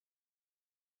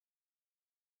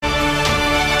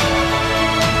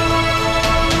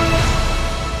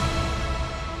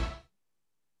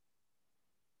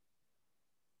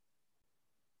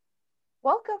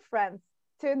Welcome, friends,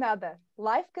 to another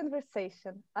live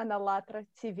conversation on ALLATRA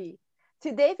TV.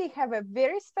 Today, we have a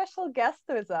very special guest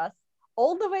with us,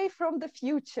 all the way from the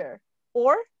future,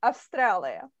 or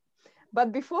Australia.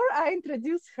 But before I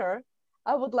introduce her,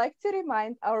 I would like to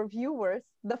remind our viewers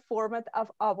the format of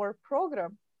our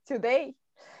program today.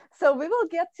 So we will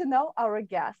get to know our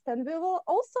guest, and we will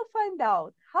also find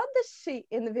out how does she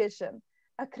envision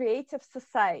a creative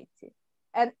society.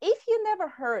 And if you never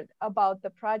heard about the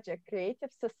project Creative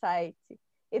Society,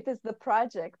 it is the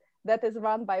project that is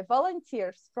run by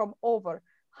volunteers from over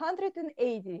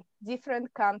 180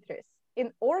 different countries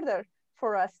in order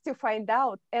for us to find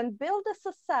out and build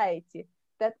a society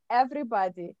that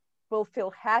everybody will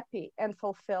feel happy and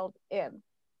fulfilled in.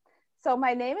 So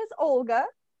my name is Olga,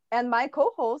 and my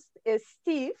co-host is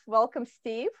Steve. Welcome,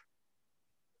 Steve.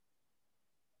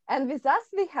 And with us,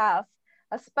 we have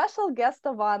a special guest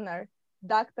of honor,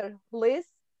 Dr. Liz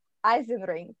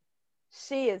Eisenring.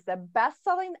 She is a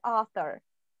best-selling author,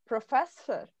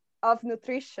 professor of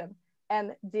nutrition,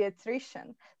 and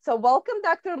dietitian. So welcome,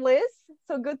 Dr. Liz.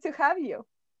 So good to have you.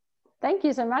 Thank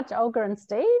you so much, Olga and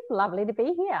Steve. Lovely to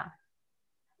be here.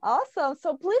 Awesome.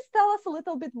 So please tell us a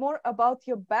little bit more about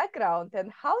your background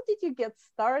and how did you get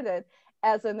started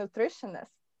as a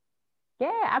nutritionist?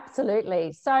 Yeah,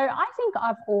 absolutely. So I think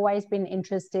I've always been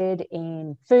interested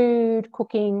in food,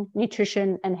 cooking,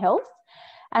 nutrition, and health.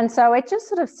 And so it just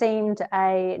sort of seemed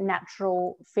a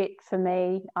natural fit for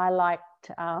me. I liked,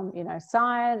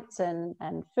 science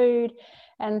and food.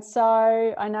 And so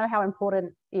I know how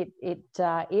important it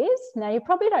is. Now, you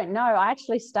probably don't know, I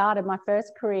actually started, my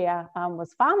first career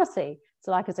was pharmacy.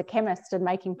 So like as a chemist and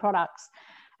making products.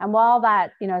 And while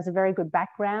that, is a very good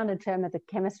background in terms of the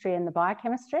chemistry and the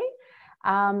biochemistry,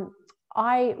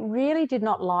 I really did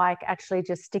not like actually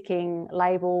just sticking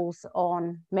labels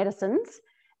on medicines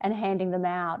and handing them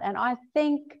out. And I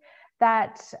think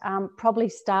that probably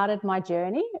started my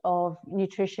journey of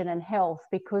nutrition and health,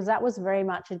 because that was very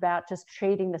much about just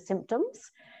treating the symptoms.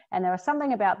 And there was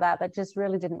something about that just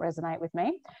really didn't resonate with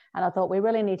me. And I thought we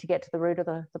really need to get to the root of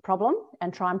the problem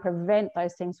and try and prevent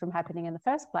those things from happening in the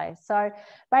first place. So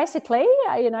basically,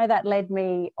 that led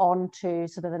me on to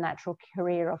sort of the natural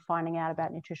career of finding out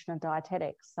about nutrition and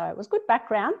dietetics. So it was good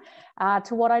background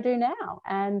to what I do now.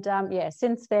 And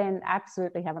since then,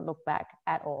 absolutely haven't looked back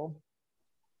at all.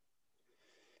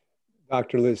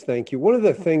 Dr. Liz, thank you. One of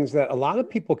the things that a lot of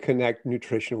people connect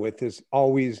nutrition with is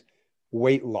always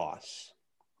weight loss.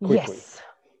 Quickly. Yes.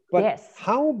 But yes.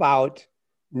 How about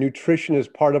nutrition as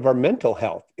part of our mental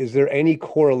health? Is there any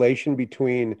correlation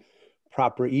between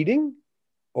proper eating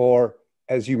or,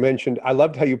 as you mentioned, I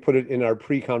loved how you put it in our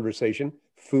pre-conversation,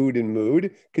 food and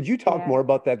mood. Could you talk more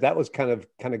about that? That was kind of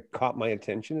caught my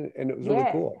attention, and it was really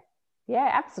cool.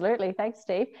 Yeah, absolutely. Thanks,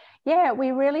 Steve. Yeah,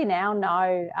 we really now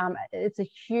know it's a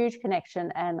huge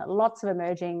connection and lots of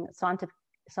emerging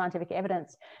scientific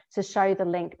evidence to show the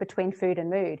link between food and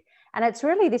mood. And it's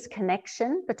really this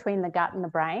connection between the gut and the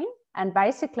brain. And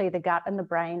basically the gut and the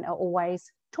brain are always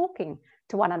talking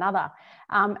to one another.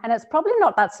 And it's probably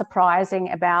not that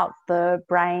surprising about the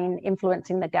brain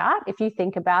influencing the gut. If you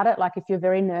think about it, like if you're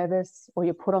very nervous or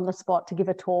you're put on the spot to give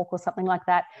a talk or something like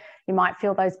that, you might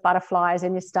feel those butterflies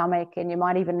in your stomach and you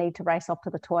might even need to race off to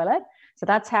the toilet. So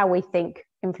that's how we think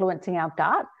influencing our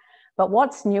gut. But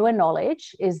what's newer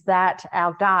knowledge is that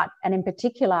our gut, and in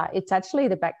particular, it's actually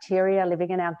the bacteria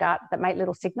living in our gut that make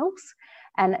little signals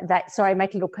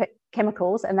make little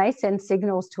chemicals, and they send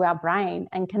signals to our brain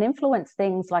and can influence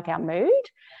things like our mood,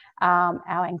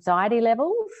 our anxiety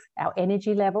levels, our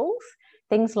energy levels,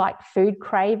 things like food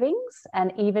cravings,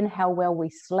 and even how well we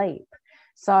sleep.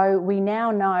 So we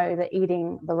now know that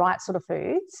eating the right sort of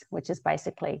foods, which is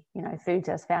basically, foods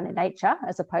as found in nature,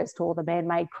 as opposed to all the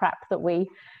man-made crap that we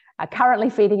are currently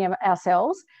feeding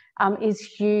ourselves, is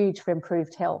huge for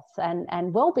improved health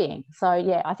and well-being. So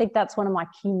yeah, I think that's one of my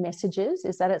key messages,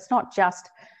 is that it's not just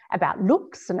about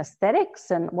looks and aesthetics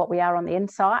and what we are on the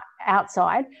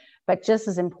outside, but just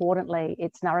as importantly,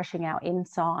 it's nourishing our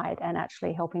inside and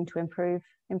actually helping to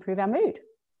improve our mood.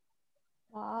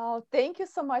 Wow, thank you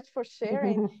so much for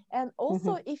sharing. And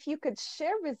also, if you could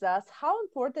share with us how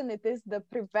important it is, the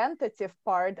preventative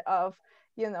part of,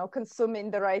 consuming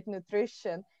the right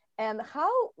nutrition, and how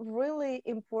really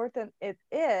important it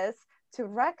is to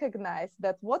recognize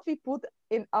that what we put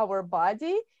in our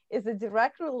body is a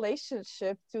direct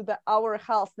relationship to our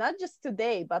health, not just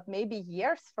today, but maybe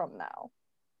years from now.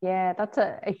 Yeah, that's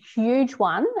a huge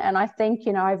one. And I think,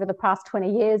 over the past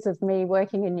 20 years of me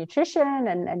working in nutrition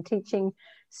and teaching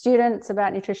students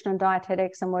about nutrition and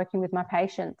dietetics and working with my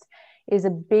patients is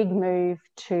a big move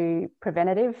to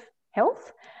preventative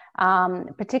health,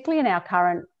 particularly in our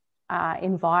current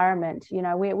environment. You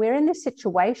know, we're in this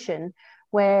situation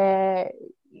where,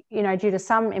 you know, due to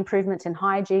some improvements in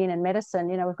hygiene and medicine,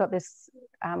 you know, we've got this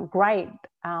great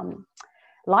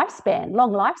lifespan,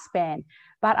 long lifespan.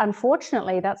 But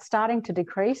unfortunately, that's starting to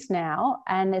decrease now,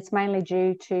 and it's mainly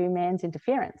due to man's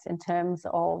interference in terms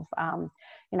of,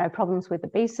 you know, problems with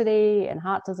obesity and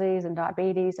heart disease and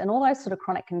diabetes and all those sort of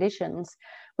chronic conditions,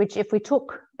 which if we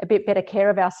took a bit better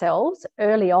care of ourselves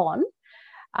early on,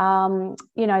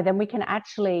 you know, then we can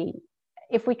actually,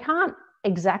 if we can't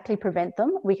exactly prevent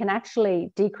them, we can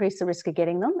actually decrease the risk of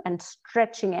getting them and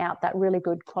stretching out that really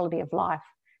good quality of life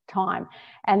time.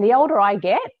 And the older I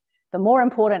get, the more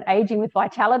important aging with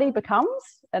vitality becomes.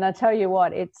 And I tell you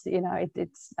what, it's, you know,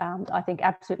 it's I think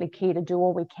absolutely key to do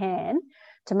all we can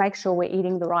to make sure we're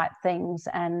eating the right things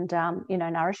and, you know,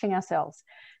 nourishing ourselves.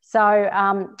 So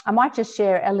I might just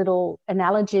share a little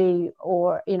analogy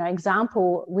or, you know,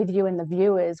 example with you and the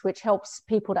viewers, which helps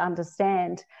people to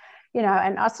understand, you know,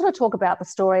 and I sort of talk about the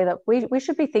story that we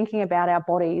should be thinking about our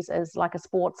bodies as like a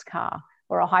sports car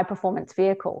or a high performance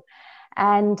vehicle.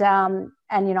 And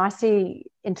you know, I see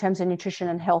in terms of nutrition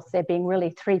and health, there being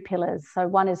really three pillars. So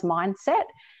one is mindset,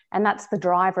 and that's the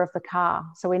driver of the car.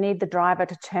 So we need the driver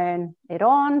to turn it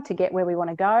on to get where we want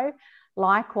to go.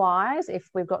 Likewise, if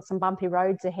we've got some bumpy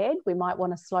roads ahead, we might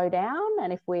want to slow down.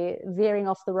 And if we're veering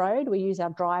off the road, we use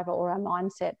our driver or our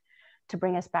mindset to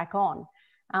bring us back on.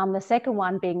 The second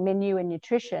one being menu and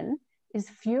nutrition is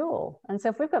fuel. And so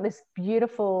if we've got this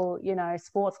beautiful, you know,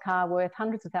 sports car worth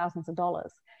hundreds of thousands of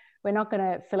dollars, we're not going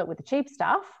to fill it with the cheap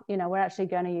stuff. You know, we're actually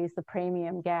going to use the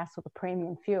premium gas or the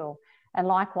premium fuel. And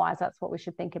likewise, that's what we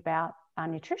should think about our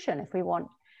nutrition if we want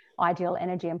ideal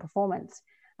energy and performance.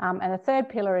 And the third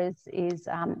pillar is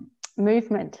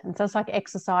movement. And so it's like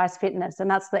exercise, fitness, and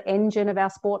that's the engine of our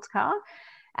sports car.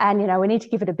 And, you know, we need to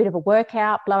give it a bit of a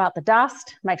workout, blow out the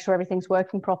dust, make sure everything's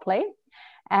working properly.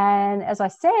 And as I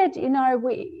said, you know,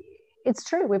 it's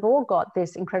true, we've all got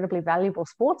this incredibly valuable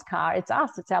sports car. It's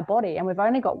us, it's our body, and we've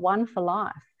only got one for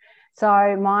life.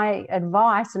 So my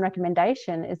advice and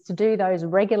recommendation is to do those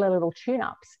regular little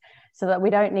tune-ups so that we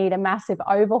don't need a massive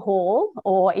overhaul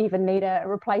or even need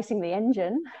replacing the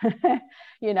engine,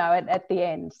 you know, at the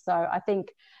end. So I think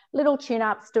little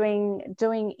tune-ups,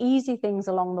 doing easy things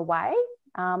along the way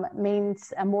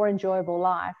means a more enjoyable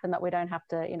life, and that we don't have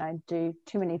to, you know, do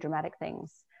too many dramatic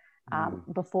things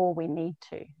before we need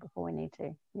to.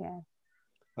 Yeah.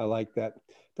 I like that.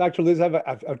 Dr. Liz, I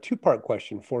have a two-part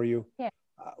question for you. Yeah.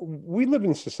 We live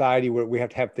in a society where we have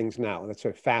to have things now. That's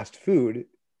why fast food,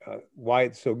 why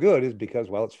it's so good is because,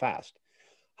 well, it's fast.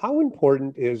 How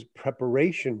important is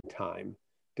preparation time?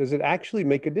 Does it actually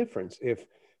make a difference if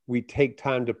we take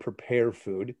time to prepare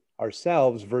food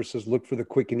ourselves versus look for the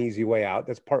quick and easy way out?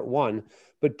 That's part one.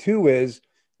 But two is,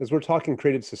 as we're talking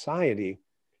creative society,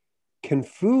 can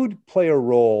food play a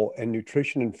role, and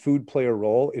nutrition and food play a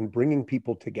role in bringing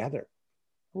people together?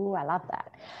 Oh, I love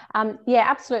that. Yeah,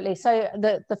 absolutely. So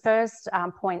the first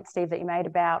point, Steve, that you made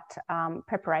about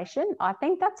preparation, I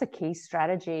think that's a key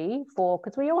strategy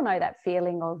because we all know that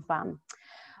feeling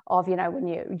of you know, when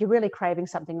you're really craving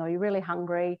something or you're really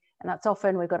hungry, and that's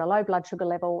often we've got a low blood sugar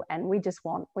level and we just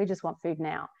want food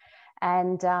now.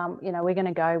 And, you know, we're going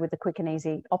to go with the quick and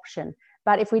easy option.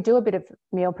 But if we do a bit of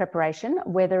meal preparation,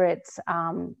 whether it's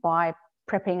by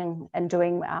prepping and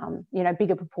doing, you know,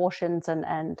 bigger proportions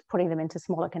and putting them into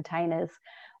smaller containers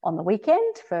on the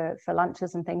weekend for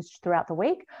lunches and things throughout the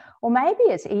week, or maybe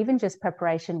it's even just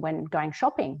preparation when going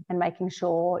shopping and making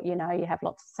sure, you know, you have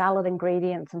lots of salad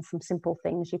ingredients and some simple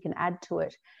things you can add to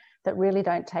it that really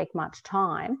don't take much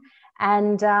time.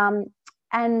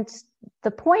 And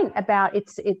the point about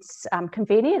it's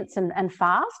convenience and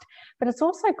fast, but it's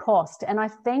also cost. And I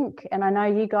think, and I know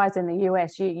you guys in the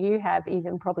US, you have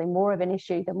even probably more of an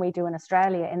issue than we do in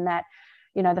Australia, in that,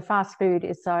 you know, the fast food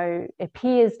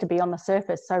appears to be on the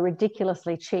surface so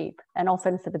ridiculously cheap, and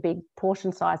often for the big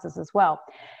portion sizes as well.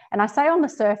 And I say on the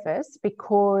surface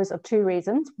because of two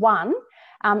reasons. One,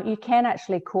 you can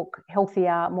actually cook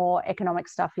healthier, more economic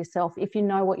stuff yourself if you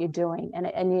know what you're doing, and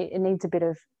it needs a bit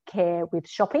of care with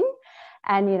shopping,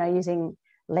 and, you know, using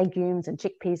legumes and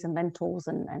chickpeas and lentils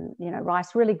and you know,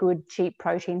 rice, really good cheap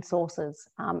protein sources,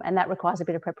 and that requires a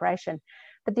bit of preparation.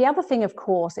 But the other thing, of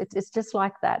course, it's just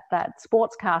like that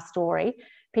sports car story.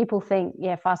 People think,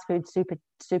 yeah, fast food's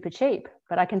super cheap,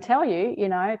 but I can tell you, you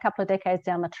know, a couple of decades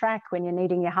down the track, when you're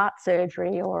needing your heart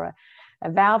surgery or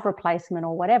a valve replacement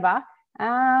or whatever,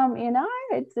 you know,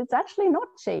 it's actually not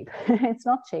cheap. It's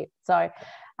not cheap. So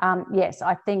yes,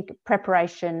 I think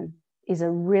preparation is a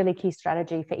really key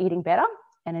strategy for eating better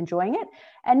enjoying it.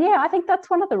 And yeah, I think that's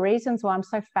one of the reasons why I'm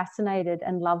so fascinated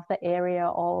and love the area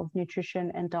of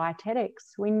nutrition and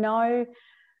dietetics. We know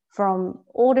from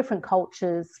all different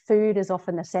cultures, food is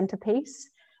often the centerpiece.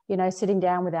 You know, sitting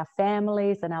down with our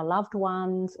families and our loved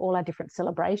ones, all our different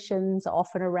celebrations are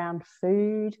often around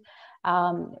food.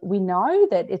 We know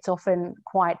that it's often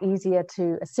quite easier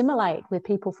to assimilate with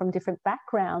people from different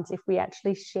backgrounds if we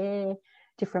actually share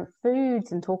different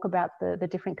foods and talk about the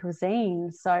different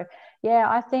cuisines. So yeah,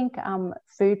 I think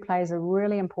food plays a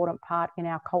really important part in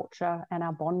our culture and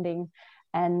our bonding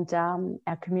and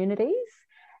our communities.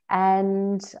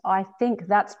 And I think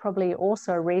that's probably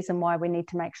also a reason why we need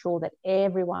to make sure that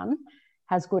everyone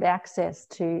has good access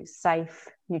to safe,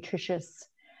 nutritious,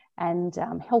 and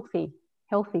healthy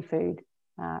food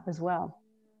as well.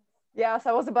 Yes,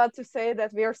 I was about to say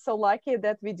that we are so lucky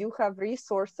that we do have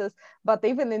resources, but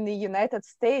even in the United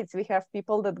States, we have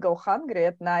people that go hungry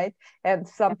at night, and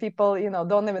some people, you know,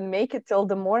 don't even make it till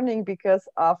the morning because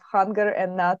of hunger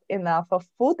and not enough of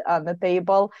food on the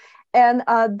table. And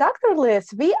Dr. Liz,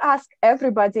 we ask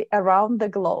everybody around the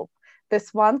globe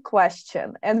this one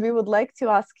question, and we would like to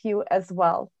ask you as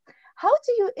well. How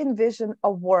do you envision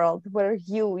a world where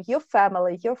you, your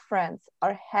family, your friends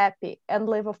are happy and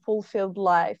live a fulfilled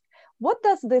life? What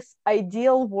does this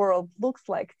ideal world looks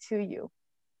like to you?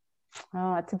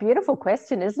 Oh, it's a beautiful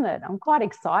question, isn't it? I'm quite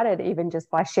excited even just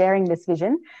by sharing this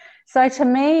vision. So to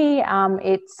me,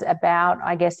 it's about,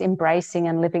 I guess, embracing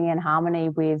and living in harmony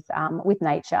with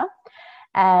nature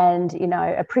and, you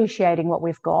know, appreciating what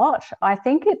we've got. I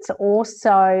think it's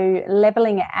also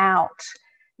leveling out,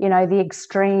 you know, the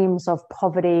extremes of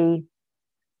poverty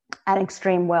and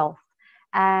extreme wealth,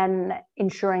 and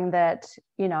ensuring that,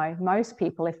 you know, most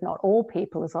people, if not all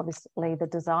people, is obviously the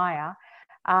desire,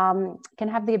 can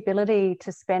have the ability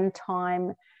to spend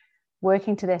time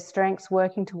working to their strengths,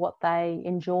 working to what they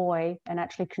enjoy, and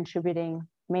actually contributing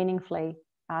meaningfully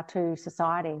to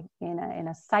society in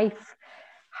a safe,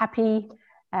 happy,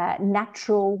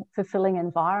 natural, fulfilling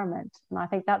environment. And I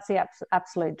think that's the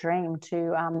absolute dream,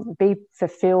 to be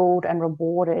fulfilled and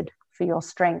rewarded for your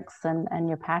strengths and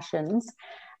your passions,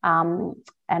 and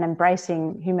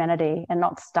embracing humanity and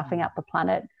not stuffing up the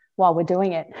planet while we're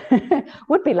doing it.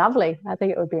 Would be lovely. I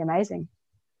think it would be amazing.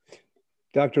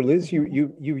 Dr. Liz,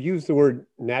 you used the word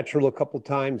natural a couple of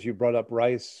times. You brought up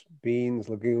rice, beans,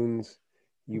 legumes.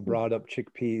 You brought up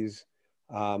chickpeas.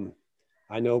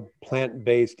 I know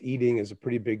plant-based eating is a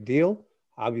pretty big deal.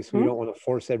 Obviously, we don't want to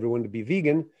force everyone to be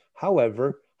vegan.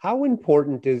 However, how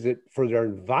important is it for their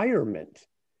environment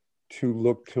to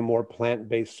look to more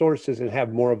plant-based sources and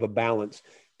have more of a balance?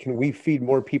 Can we feed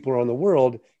more people around the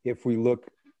world if we look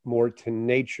more to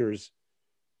nature's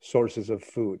sources of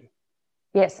food?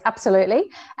 Yes, absolutely.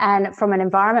 And from an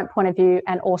environment point of view,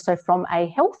 and also from a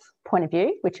health point of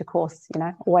view, which of course, you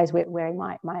know, always wearing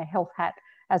my health hat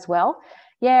as well.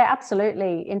 Yeah,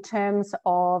 absolutely. In terms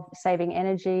of saving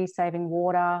energy, saving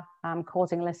water,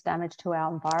 causing less damage to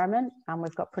our environment,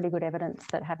 we've got pretty good evidence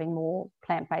that having more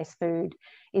plant-based food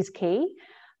is key.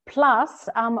 Plus,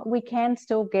 we can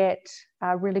still get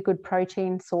really good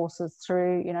protein sources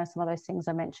through, you know, some of those things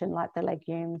I mentioned, like the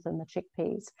legumes and the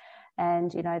chickpeas.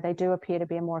 And, you know, they do appear to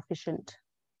be a more efficient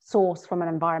source from an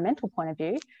environmental point of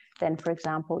view than, for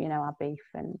example, you know, our beef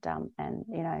and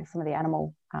you know, some of the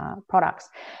animal products.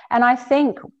 And I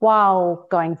think while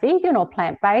going vegan or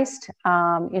plant-based,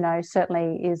 you know,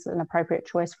 certainly is an appropriate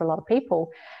choice for a lot of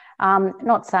people.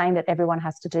 Not saying that everyone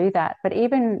has to do that, but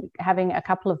even having a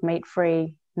couple of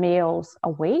meat-free meals a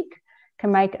week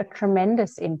can make a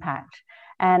tremendous impact.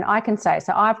 And I can say,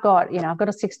 so I've got a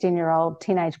 16-year-old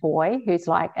teenage boy who's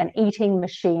like an eating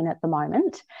machine at the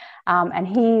moment. And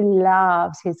he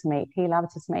loves his meat.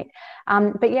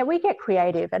 But yeah, we get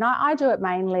creative. And I do it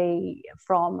mainly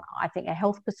from, I think, a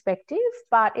health perspective,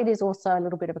 but it is also a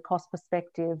little bit of a cost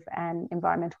perspective and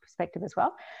environmental perspective as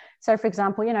well. So for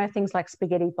example, you know, things like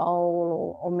spaghetti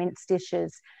bowl or minced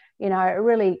dishes, you know, a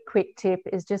really quick tip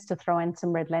is just to throw in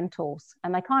some red lentils,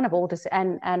 and they kind of all just,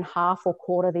 and half or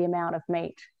quarter the amount of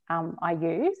meat I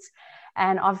use.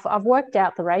 And I've worked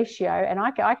out the ratio, and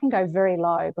I can go very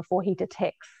low before he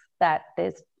detects that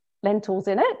there's lentils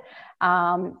in it,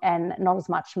 and not as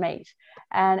much meat.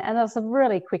 And that's a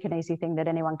really quick and easy thing that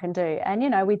anyone can do. And, you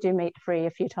know, we do meat free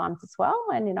a few times as well.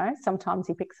 And, you know, sometimes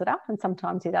he picks it up and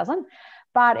sometimes he doesn't.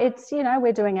 But it's, you know,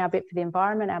 we're doing our bit for the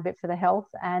environment, our bit for the health.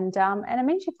 And it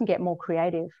means you can get more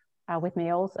creative with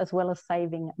meals as well as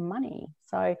saving money.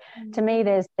 So to me,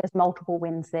 there's multiple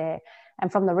wins there. And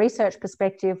from the research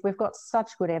perspective, we've got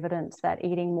such good evidence that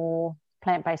eating more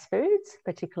plant-based foods,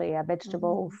 particularly our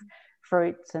vegetables,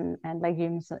 fruits and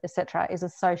legumes, etc., is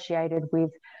associated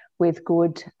with with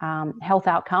good health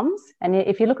outcomes. And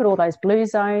if you look at all those blue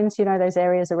zones, you know, those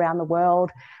areas around the world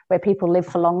where people live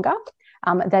for longer,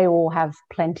 they all have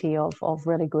plenty of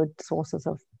really good sources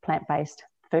of plant-based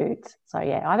foods. So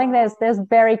yeah, I think there's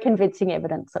very convincing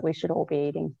evidence that we should all be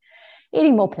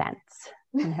eating more plants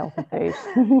and healthy food.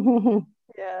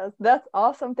 Yes, that's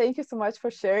awesome. Thank you so much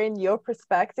for sharing your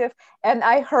perspective. And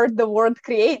I heard the word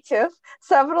creative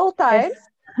several times.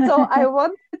 Yes. So I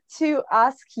wanted to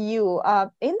ask you,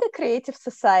 in the creative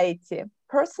society,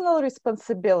 personal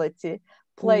responsibility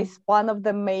plays one of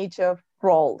the major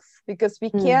roles, because we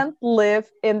can't live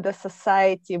in the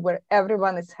society where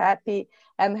everyone is happy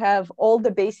and have all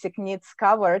the basic needs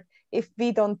covered if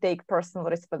we don't take personal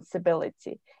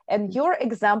responsibility. And your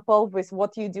example with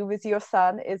what you do with your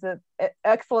son is an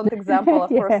excellent example of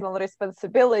personal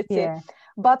responsibility. Yeah.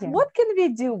 But what can we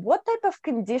do? What type of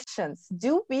conditions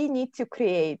do we need to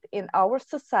create in our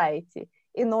society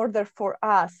in order for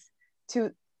us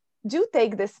to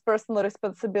take this personal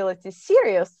responsibility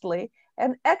seriously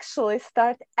and actually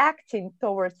start acting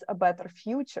towards a better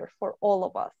future for all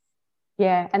of us?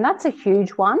 Yeah, and that's a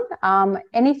huge one.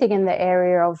 Anything in the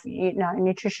area of, you know,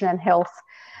 nutrition and health,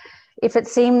 if it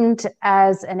seemed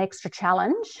as an extra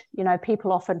challenge, you know,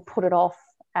 people often put it off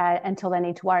until they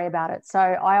need to worry about it. So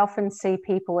I often see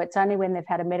people, it's only when they've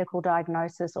had a medical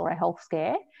diagnosis or a health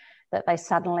scare that they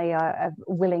suddenly are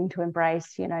willing to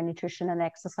embrace, you know, nutrition and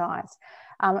exercise.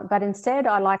 But instead,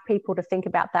 I like people to think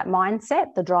about that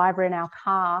mindset, the driver in our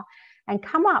car, and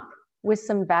come up with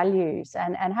some values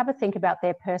and have a think about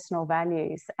their personal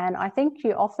values. And I think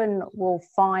you often will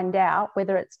find out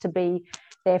whether it's to be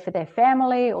there for their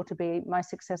family or to be most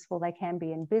successful they can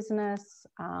be in business,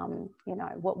 you know,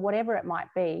 whatever it might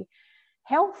be.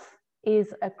 Health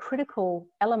is a critical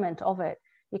element of it.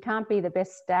 You can't be the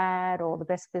best dad or the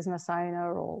best business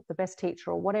owner or the best teacher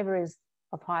or whatever is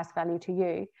of highest value to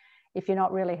you if you're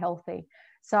not really healthy.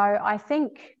 So I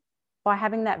think by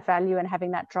having that value and having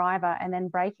that driver and then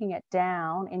breaking it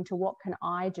down into what can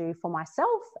I do for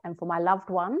myself and for my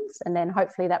loved ones, and then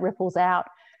hopefully that ripples out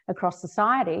across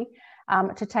society,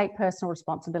 to take personal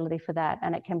responsibility for that.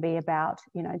 And it can be about,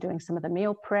 you know, doing some of the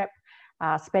meal prep,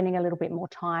 spending a little bit more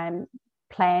time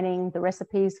planning the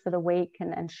recipes for the week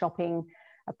and shopping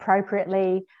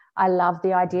appropriately. I love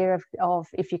the idea of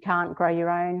if you can't grow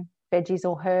your own veggies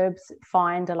or herbs,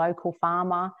 find a local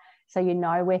farmer. So you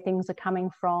know where things are coming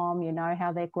from, you know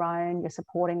how they're grown, you're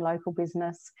supporting local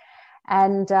business,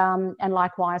 and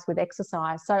likewise with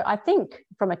exercise. So I think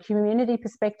from a community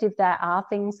perspective, there are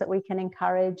things that we can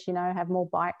encourage, you know, have more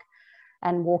bike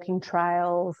and walking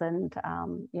trails and,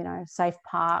 you know, safe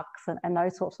parks and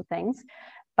those sorts of things.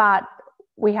 But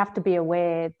we have to be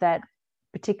aware that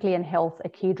particularly in health, a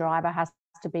key driver has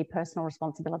to be personal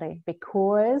responsibility,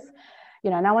 because, you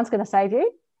know, no one's going to save you.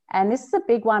 And this is a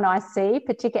big one I see,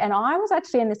 particularly, and I was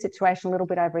actually in this situation a little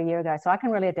bit over a year ago, so I can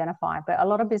really identify, but a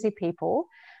lot of busy people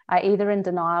are either in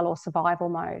denial or survival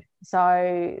mode.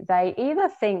 So they either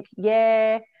think,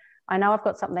 yeah, I know I've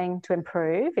got something to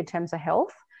improve in terms of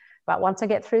health, but once I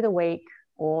get through the week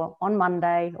or on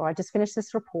Monday, or I just finished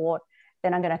this report,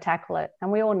 then I'm going to tackle it.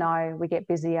 And we all know we get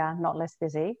busier, not less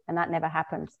busy, and that never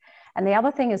happens. And the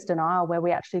other thing is denial, where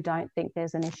we actually don't think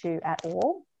there's an issue at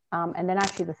all. And then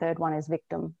actually the third one is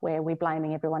victim, where we're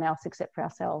blaming everyone else except for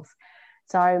ourselves.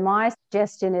 So my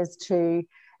suggestion is to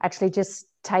actually just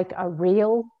take a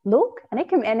real look, and it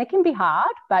can be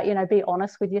hard, but, you know, be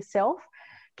honest with yourself.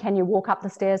 Can you walk up the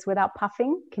stairs without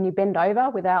puffing? Can you bend over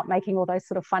without making all those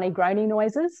sort of funny groaning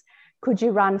noises? Could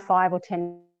you run 5 or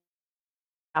 10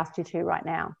 asked you to right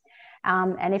now?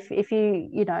 And if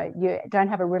you don't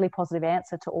have a really positive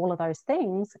answer to all of those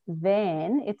things,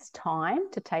 then it's time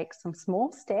to take some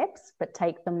small steps, but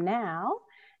take them now,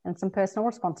 and some personal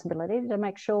responsibility to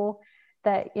make sure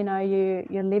that, you know,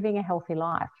 you're living a healthy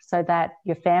life, so that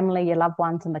your family, your loved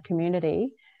ones, and the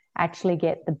community actually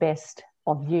get the best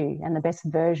of you and the best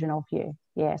version of you.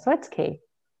 Yeah, so it's key.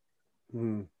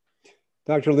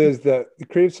 Dr. Liz, the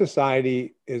Creative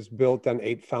Society is built on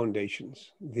 8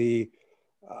 foundations. The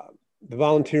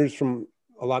volunteers from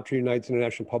ALLATRA Unites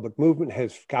International Public Movement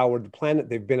has scoured the planet.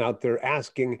 They've been out there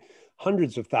asking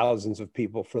hundreds of thousands of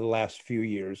people for the last few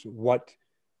years, what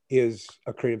is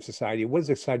a creative society? What is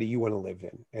a society you want to live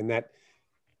in? And that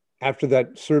after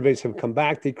that surveys have come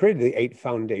back, they created the 8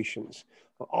 foundations.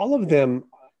 All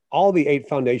the 8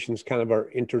 foundations kind of are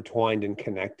intertwined and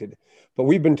connected. But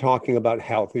we've been talking about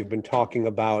health. We've been talking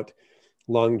about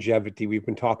longevity. We've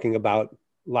been talking about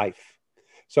life.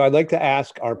 So I'd like to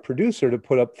ask our producer to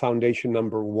put up foundation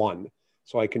number 1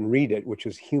 so I can read it, which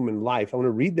is human life. I want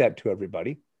to read that to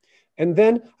everybody. And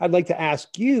then I'd like to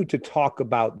ask you to talk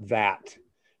about that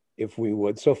if we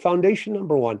would. So foundation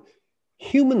number one,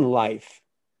 human life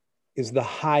is the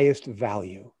highest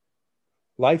value.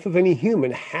 Life of any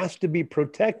human has to be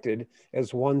protected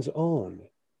as one's own.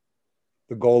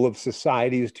 The goal of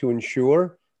society is to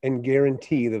ensure and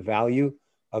guarantee the value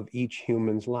of each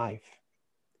human's life.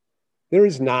 There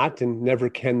is not, and never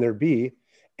can there be,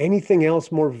 anything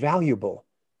else more valuable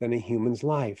than a human's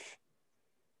life.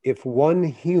 If one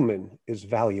human is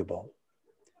valuable,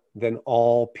 then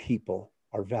all people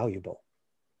are valuable.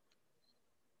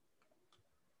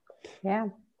 Yeah.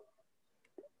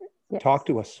 Yes. Talk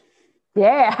to us.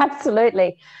 Yeah,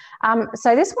 absolutely.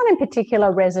 So this one in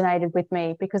particular resonated with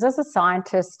me because as a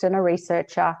scientist and a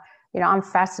researcher, I'm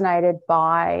fascinated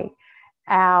by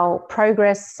our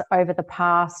progress over the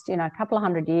past, a couple of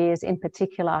 100 years in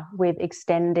particular with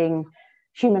extending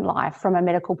human life from a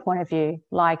medical point of view.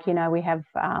 Like, we have,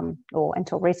 or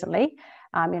until recently,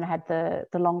 had the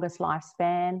longest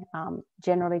lifespan,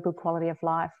 generally good quality of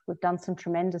life. We've done some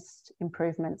tremendous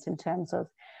improvements in terms of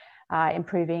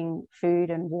improving food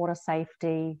and water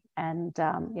safety and,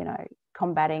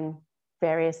 combating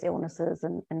various illnesses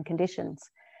and conditions.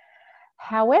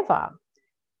 However,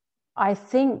 I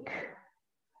think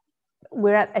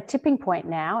we're at a tipping point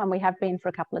now, and we have been for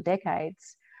a couple of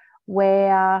decades,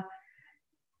 where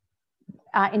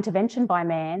intervention by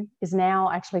man is now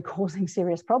actually causing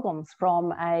serious problems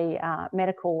from a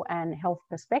medical and health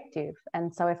perspective.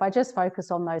 And so if I just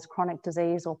focus on those chronic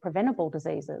disease or preventable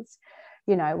diseases,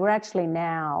 we're actually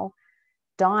now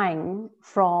dying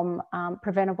from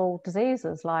preventable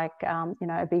diseases like,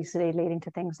 obesity leading to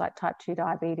things like type 2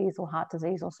 diabetes or heart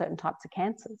disease or certain types of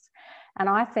cancers. And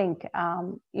I think,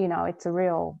 it's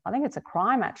a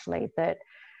crime actually that,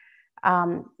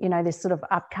 this sort of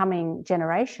upcoming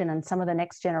generation and some of the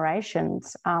next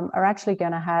generations are actually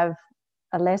going to have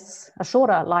a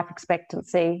shorter life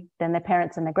expectancy than their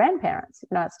parents and their grandparents.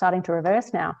 It's starting to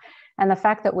reverse now. And the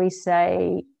fact that we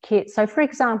say kids, so for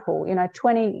example,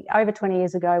 over 20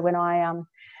 years ago when I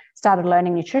started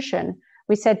learning nutrition,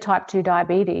 we said type 2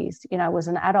 diabetes, was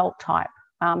an adult type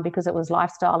because it was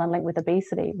lifestyle and linked with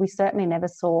obesity. We certainly never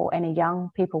saw any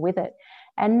young people with it.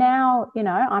 And now,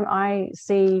 I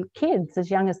see kids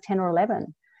as young as 10 or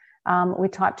 11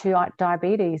 with type 2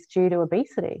 diabetes due to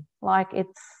obesity. Like it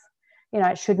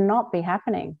should not be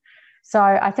happening. So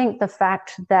I think the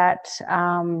fact that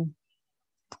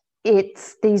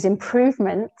these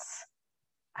improvements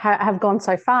have gone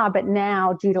so far, but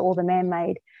now due to all the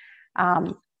man-made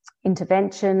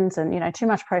interventions and, too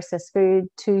much processed food,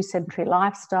 too sedentary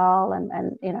lifestyle and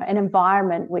an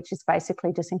environment which is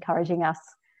basically just encouraging us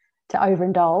to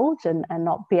overindulge and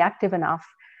not be active enough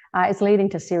is leading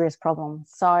to serious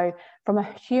problems. So from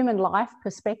a human life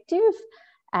perspective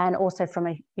and also from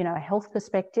a health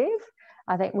perspective,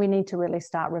 I think we need to really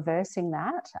start reversing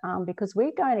that because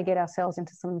we're going to get ourselves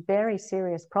into some very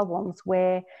serious problems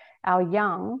where our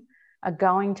young are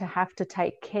going to have to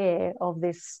take care of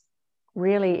this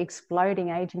really exploding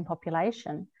aging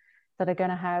population that are going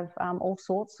to have all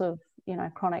sorts of,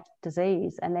 chronic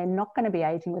disease, and they're not going to be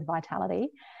aging with vitality,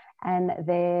 and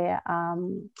they're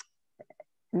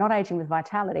not aging with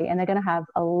vitality, and they're going to have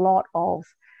a lot of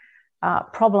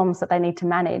problems that they need to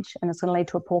manage, and it's going to lead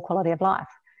to a poor quality of life.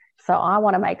 So I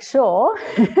want to make sure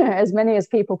as many as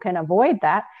people can avoid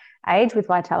that, age with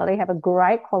vitality, have a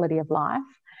great quality of life,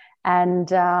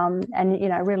 and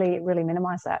really, really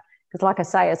minimize that. Because like I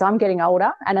say, as I'm getting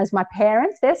older and as my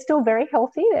parents, they're still very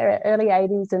healthy. They're early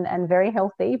 80s and very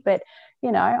healthy, but,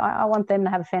 I want them to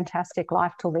have a fantastic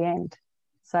life till the end.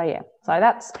 So, yeah, so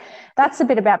that's a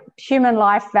bit about human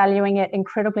life, valuing it,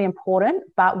 incredibly important,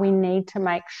 but we need to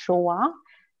make sure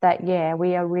that,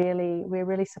 we're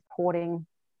really supporting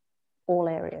all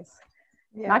areas.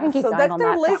 Yeah, I can keep going on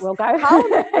that. Liz, we'll go.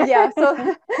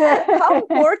 So how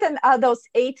important are those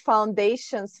 8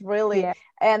 foundations really? Yeah.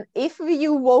 And if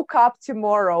you woke up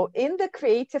tomorrow in the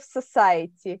creative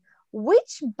society,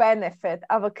 which benefit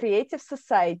of a creative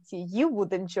society you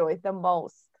would enjoy the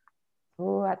most?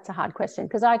 Oh, that's a hard question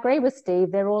because I agree with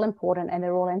Steve. They're all important and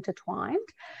they're all intertwined.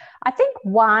 I think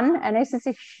one, and this is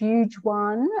a huge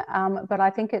one, but I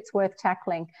think it's worth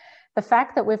tackling, the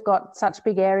fact that we've got such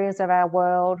big areas of our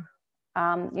world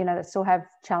that still have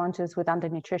challenges with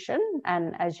undernutrition.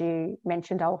 And as you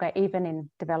mentioned, Olga, even in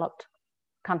developed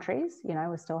countries,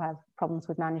 we still have problems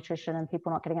with malnutrition and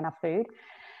people not getting enough food.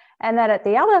 And that at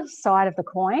the other side of the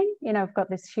coin, we've got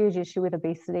this huge issue with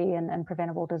obesity and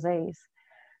preventable disease.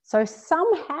 So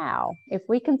somehow, if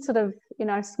we can sort of,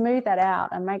 smooth that out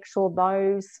and make sure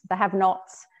the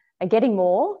have-nots are getting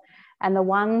more and the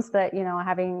ones that, are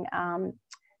having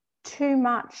too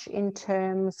much in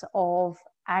terms of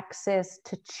access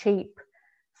to cheap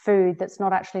food that's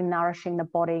not actually nourishing the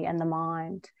body and the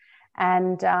mind.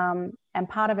 And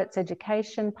part of it's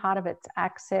education, part of it's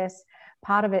access,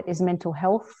 part of it is mental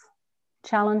health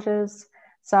challenges.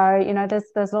 So, you know,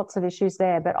 there's lots of issues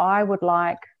there, but I would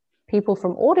like people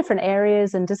from all different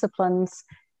areas and disciplines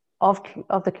of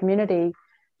the community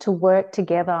to work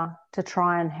together to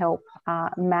try and help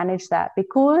manage that,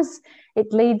 because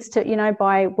it leads to, you know,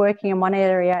 by working in one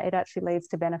area, it actually leads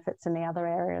to benefits in the other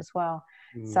area as well.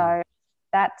 So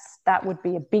that would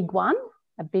be a big one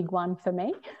for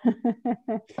me.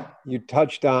 You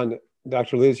touched on,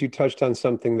 Dr. Liz, you touched on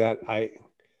something that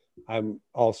I'm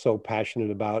also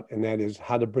passionate about, and that is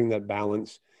how to bring that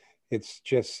balance. It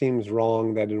just seems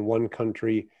wrong that in one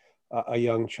country, a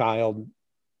young child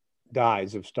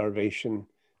dies of starvation,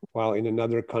 while in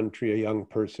another country, a young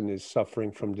person is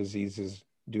suffering from diseases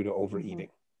due to overeating.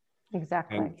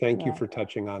 Exactly. And thank you for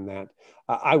touching on that.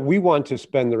 We want to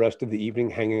spend the rest of the evening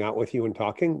hanging out with you and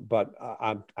talking, but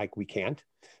we can't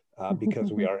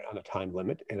because we are on a time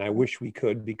limit. And I wish we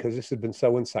could, because this has been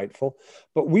so insightful.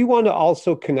 But we want to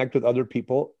also connect with other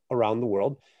people around the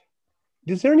world.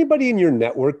 Is there anybody in your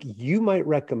network you might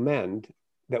recommend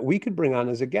that we could bring on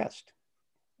as a guest?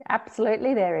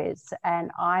 Absolutely, there is.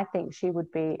 And I think she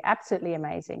would be absolutely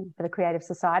amazing for the Creative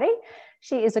Society.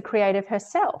 She is a creative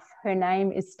herself. Her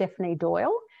name is Stephanie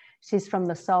Doyle. She's from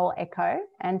the Soul Echo,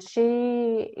 and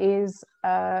she is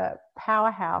a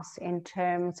powerhouse in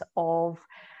terms of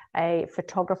a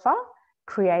photographer,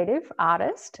 creative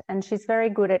artist, and she's very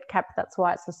good at that's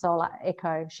why it's the Soul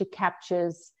Echo. She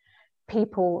captures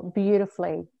people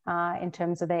beautifully in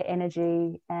terms of their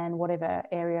energy and whatever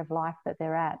area of life that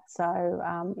they're at. So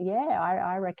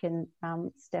I reckon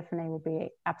Stephanie would be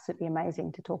absolutely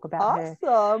amazing to talk about.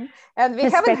 Awesome. And we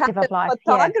haven't had a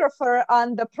photographer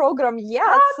on the program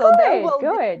yet, so that will be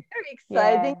very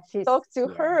exciting to talk to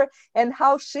her and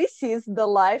how she sees the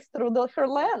life through her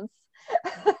lens.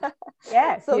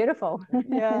 Beautiful.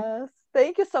 Yes.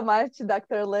 Thank you so much,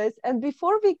 Dr. Liz. And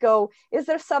before we go, is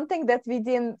there something that we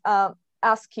didn't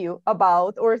ask you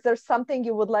about, or is there something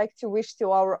you would like to wish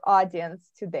to our audience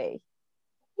today?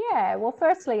 Yeah, well,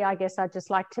 firstly, I guess I'd just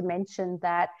like to mention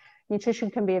that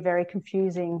nutrition can be a very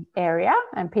confusing area,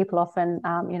 and people often,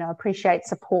 appreciate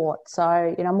support. So,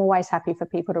 I'm always happy for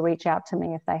people to reach out to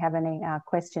me if they have any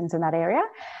questions in that area.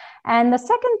 And the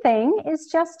second thing is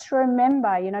just to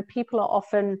remember, people are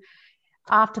often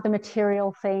after the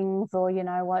material things, or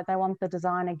what they want, the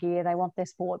designer gear, they want their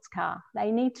sports car.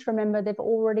 They need to remember they've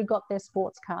already got their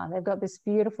sports car. They've got this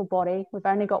beautiful body. We've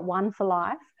only got one for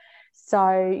life.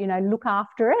 So, look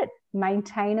after it,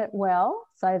 maintain it well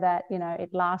so that,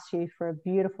 it lasts you for a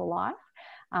beautiful life,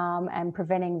 and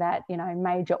preventing that,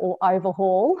 major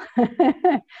overhaul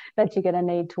that you're going to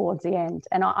need towards the end.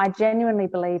 And I genuinely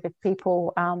believe if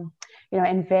people,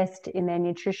 invest in their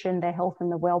nutrition, their health and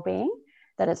their well-being,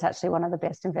 that it's actually one of the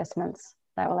best investments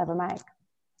they will ever make.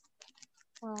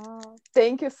 Wow.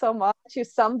 Thank you so much. You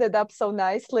summed it up so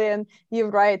nicely. And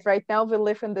you're right. Right now, we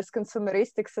live in this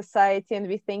consumeristic society, and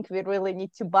we think we really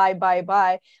need to buy.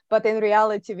 But in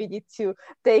reality, we need to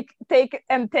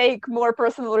take more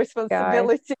personal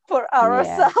responsibility for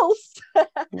ourselves.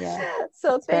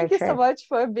 So thank you so much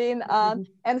for being on.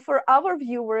 And for our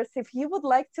viewers, if you would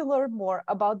like to learn more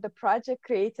about the Project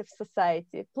Creative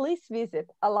Society, please visit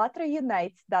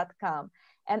allatraunites.com.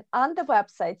 And on the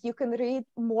website, you can read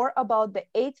more about the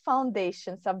 8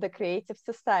 foundations of the Creative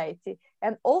Society,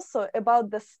 and also about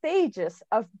the stages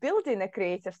of building a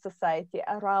creative society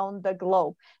around the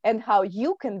globe and how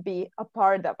you can be a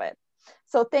part of it.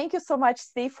 So thank you so much,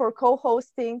 Steve, for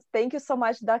co-hosting. Thank you so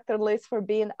much, Dr. Liz, for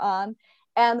being on.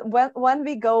 And when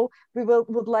we go, we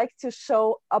would like to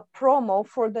show a promo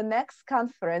for the next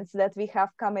conference that we have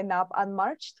coming up on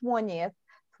March 20th,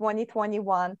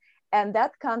 2021. And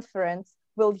that conference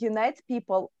will unite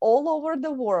people all over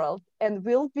the world and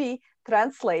will be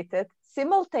translated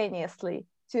simultaneously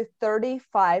to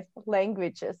 35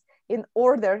 languages in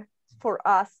order for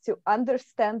us to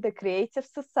understand the Creative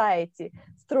Society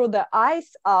through the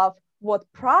eyes of what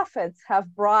prophets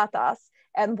have brought us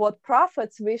and what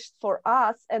prophets wished for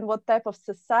us and what type of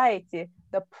society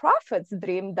the prophets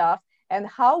dreamed of, and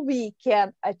how we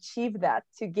can achieve that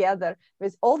together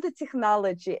with all the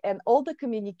technology and all the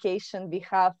communication we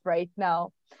have right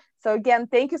now. So again,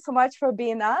 thank you so much for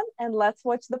being on, and let's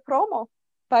watch the promo.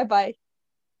 Bye-bye.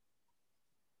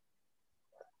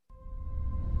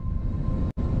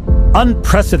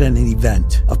 Unprecedented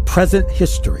event of present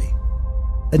history.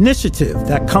 Initiative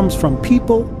that comes from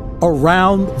people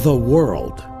around the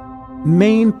world.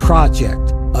 Main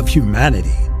project of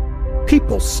humanity.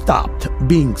 People stopped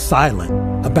being silent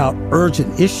about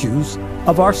urgent issues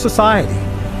of our society.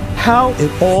 how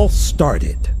it all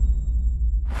started.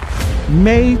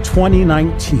 May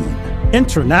 2019,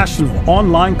 International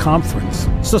Online Conference,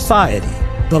 Society,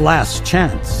 The Last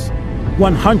Chance.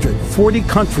 140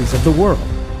 countries of the world,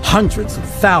 hundreds of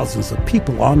thousands of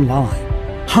people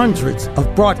online, hundreds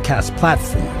of broadcast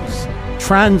platforms,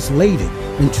 translated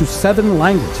into 7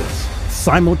 languages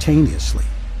simultaneously.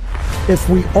 If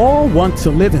we all want to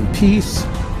live in peace,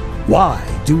 why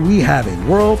do we have a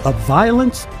world of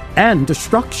violence and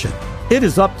destruction? It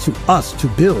is up to us to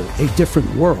build a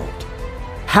different world.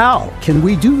 How can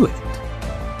we do it?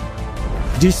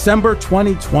 December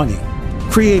 2020,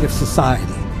 Creative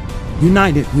Society.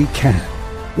 United we can.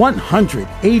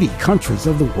 180 countries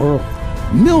of the world,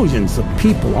 millions of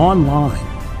people online,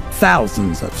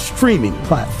 thousands of streaming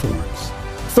platforms,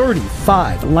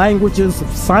 35 languages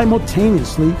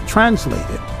simultaneously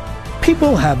translated.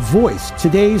 People have voiced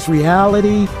today's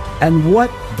reality and what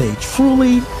they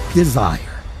truly desire.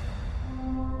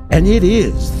 And it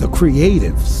is the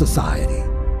Creative Society.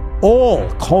 All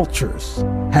cultures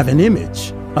have an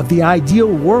image of the ideal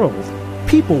world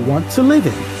people want to live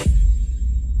in.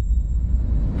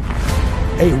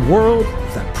 A world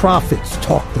that prophets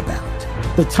talked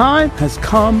about. The time has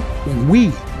come when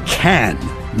we can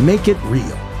make it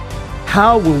real.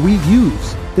 How will we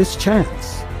use this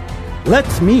chance?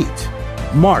 Let's meet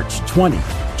March 20,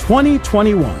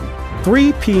 2021,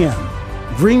 3 p.m.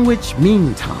 Greenwich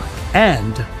Mean Time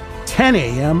and 10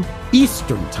 a.m.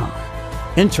 Eastern Time.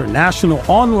 International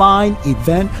online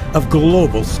event of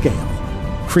global scale.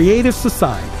 Creative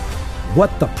Society,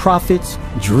 what the prophets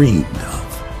dreamed of.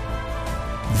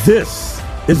 This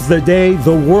is the day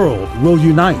the world will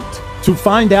unite to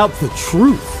find out the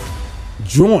truth,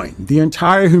 join the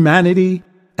entire humanity,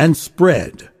 and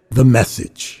spread the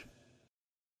message.